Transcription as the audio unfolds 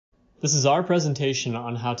This is our presentation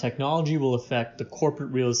on how technology will affect the corporate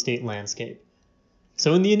real estate landscape.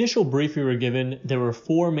 So in the initial brief we were given, there were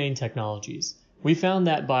four main technologies. We found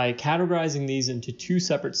that by categorizing these into two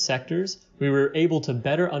separate sectors, we were able to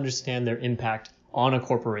better understand their impact on a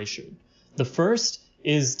corporation. The first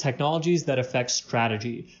is technologies that affect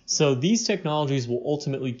strategy. So these technologies will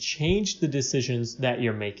ultimately change the decisions that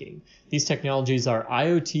you're making. These technologies are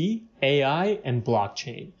IoT, AI, and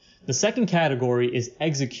blockchain. The second category is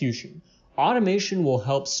execution. Automation will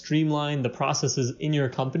help streamline the processes in your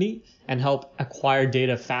company and help acquire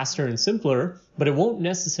data faster and simpler, but it won't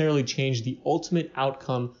necessarily change the ultimate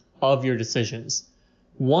outcome of your decisions.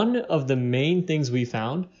 One of the main things we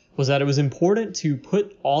found was that it was important to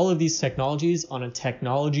put all of these technologies on a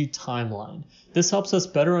technology timeline. This helps us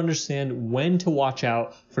better understand when to watch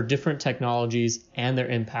out for different technologies and their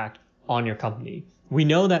impact on your company. We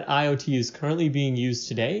know that IoT is currently being used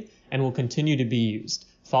today and will continue to be used,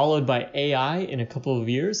 followed by AI in a couple of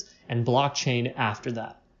years and blockchain after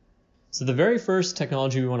that. So the very first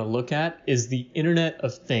technology we want to look at is the Internet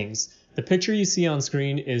of Things. The picture you see on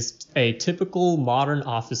screen is a typical modern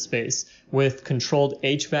office space with controlled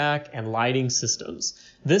HVAC and lighting systems.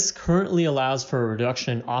 This currently allows for a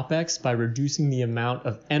reduction in OpEx by reducing the amount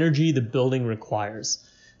of energy the building requires.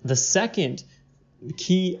 The second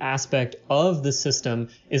key aspect of the system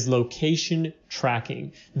is location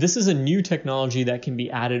tracking. This is a new technology that can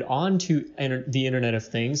be added onto the Internet of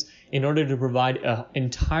Things in order to provide an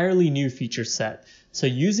entirely new feature set. So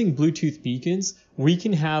using Bluetooth beacons, we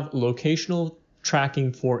can have locational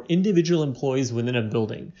tracking for individual employees within a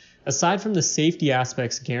building. Aside from the safety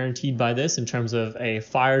aspects guaranteed by this in terms of a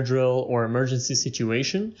fire drill or emergency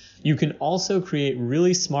situation, you can also create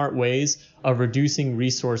really smart ways of reducing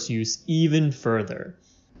resource use even further.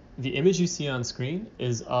 The image you see on screen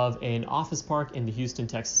is of an office park in the Houston,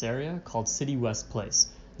 Texas area called City West Place.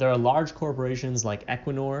 There are large corporations like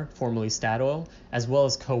Equinor, formerly Statoil, as well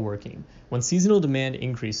as co-working. When seasonal demand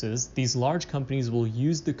increases, these large companies will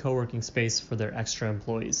use the co-working space for their extra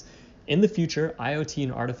employees. In the future, IoT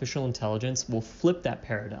and artificial intelligence will flip that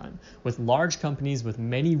paradigm, with large companies with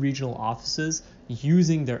many regional offices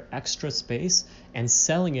using their extra space and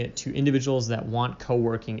selling it to individuals that want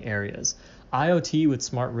co-working areas. IoT with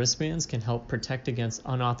smart wristbands can help protect against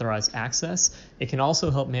unauthorized access. It can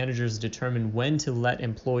also help managers determine when to let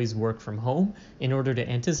employees work from home in order to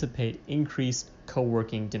anticipate increased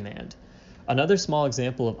co-working demand. Another small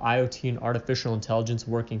example of IoT and artificial intelligence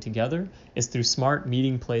working together is through smart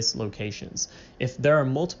meeting place locations. If there are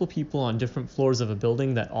multiple people on different floors of a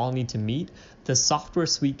building that all need to meet, the software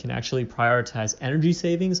suite can actually prioritize energy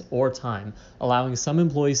savings or time, allowing some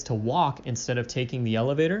employees to walk instead of taking the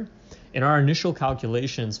elevator. In our initial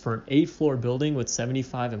calculations for an 8-floor building with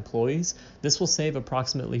 75 employees, this will save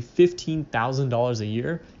approximately $15,000 a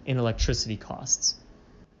year in electricity costs.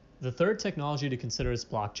 The third technology to consider is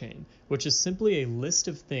blockchain, which is simply a list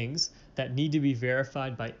of things that need to be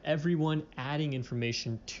verified by everyone adding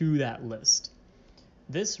information to that list.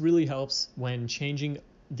 This really helps when changing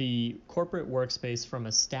the corporate workspace from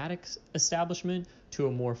a static establishment to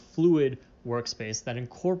a more fluid workspace that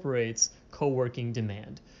incorporates co-working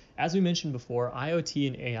demand. As we mentioned before, IoT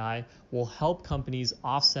and AI will help companies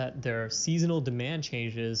offset their seasonal demand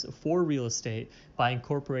changes for real estate by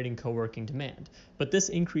incorporating co-working demand. But this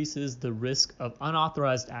increases the risk of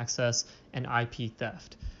unauthorized access and IP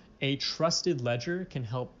theft. A trusted ledger can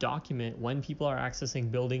help document when people are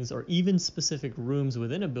accessing buildings or even specific rooms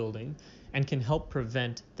within a building and can help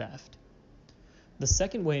prevent theft. The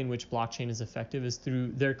second way in which blockchain is effective is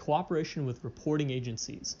through their cooperation with reporting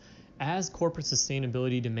agencies. As corporate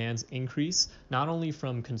sustainability demands increase, not only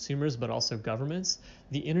from consumers but also governments,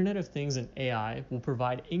 the Internet of Things and AI will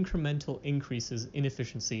provide incremental increases in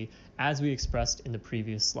efficiency as we expressed in the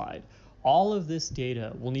previous slide. All of this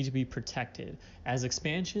data will need to be protected as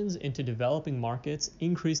expansions into developing markets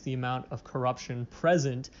increase the amount of corruption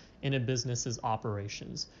present in a business's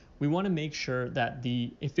operations. We want to make sure that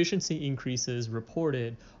the efficiency increases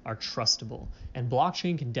reported are trustable, and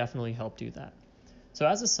blockchain can definitely help do that. So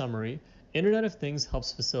as a summary, Internet of Things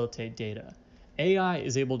helps facilitate data. AI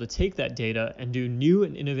is able to take that data and do new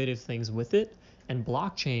and innovative things with it, and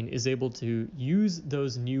blockchain is able to use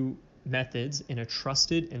those new methods in a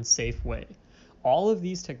trusted and safe way. All of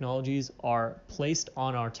these technologies are placed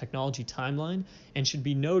on our technology timeline and should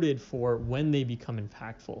be noted for when they become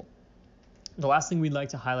impactful. The last thing we'd like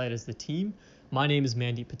to highlight is the team. My name is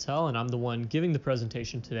Mandeep Patel, and I'm the one giving the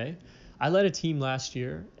presentation today. I led a team last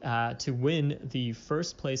year to win the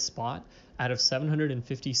first place spot out of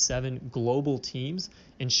 757 global teams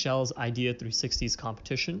in Shell's Idea 360's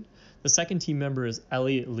competition. The second team member is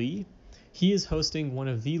Elliot Lee. He is hosting one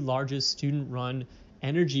of the largest student-run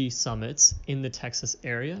energy summits in the Texas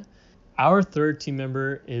area. Our third team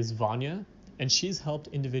member is Vanya, and she's helped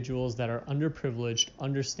individuals that are underprivileged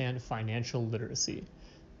understand financial literacy.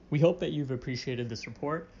 We hope that you've appreciated this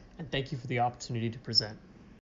report, and thank you for the opportunity to present.